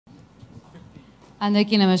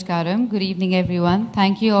Andarki Namaskaram. Good evening, everyone.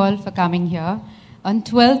 Thank you all for coming here. On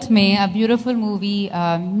 12th May, a beautiful movie,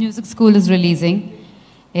 Music School, is releasing.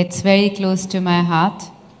 It's very close to my heart.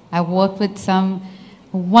 I worked with some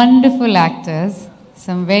wonderful actors,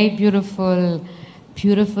 some very beautiful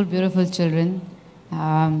children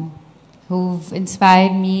who've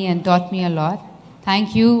inspired me and taught me a lot.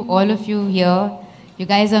 Thank you, all of you here. You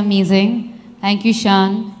guys are amazing. Thank you,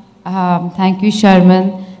 Shan. Thank you,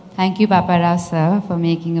 Sharman. Thank you, Paparao sir, for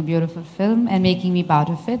making a beautiful film and making me part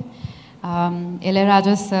of it.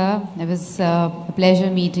 Ilayaraja sir, it was a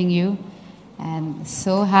pleasure meeting you, and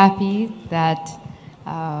so happy that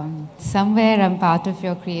somewhere I'm part of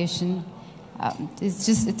your creation.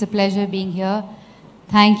 It's a pleasure being here.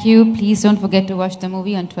 Thank you. Please don't forget to watch the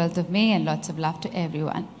movie on 12th of May, and lots of love to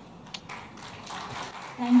everyone.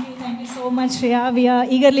 Thank you so much, Shriya. We are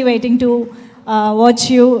eagerly waiting to watch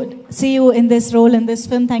you, see you in this role in this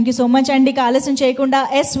film. Thank you so much. And ఇక ఆలస్యం చేయకుండా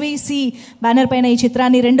SVC banner పైన ఈ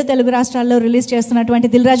చిత్రాన్ని 2 తెలుగు రాష్ట్రాల్లో release చేస్తున్నటువంటి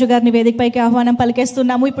దిల్ రాజు గారిని వేదికపైకి ఆహ్వానం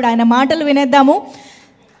పలికేస్తున్నాము. ఇప్పుడు ఆయన మాటలు వినేద్దాము.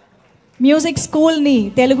 మ్యూజిక్ స్కూల్ని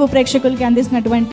తెలుగు ప్రేక్షకులకి అందిస్తున్నటువంటి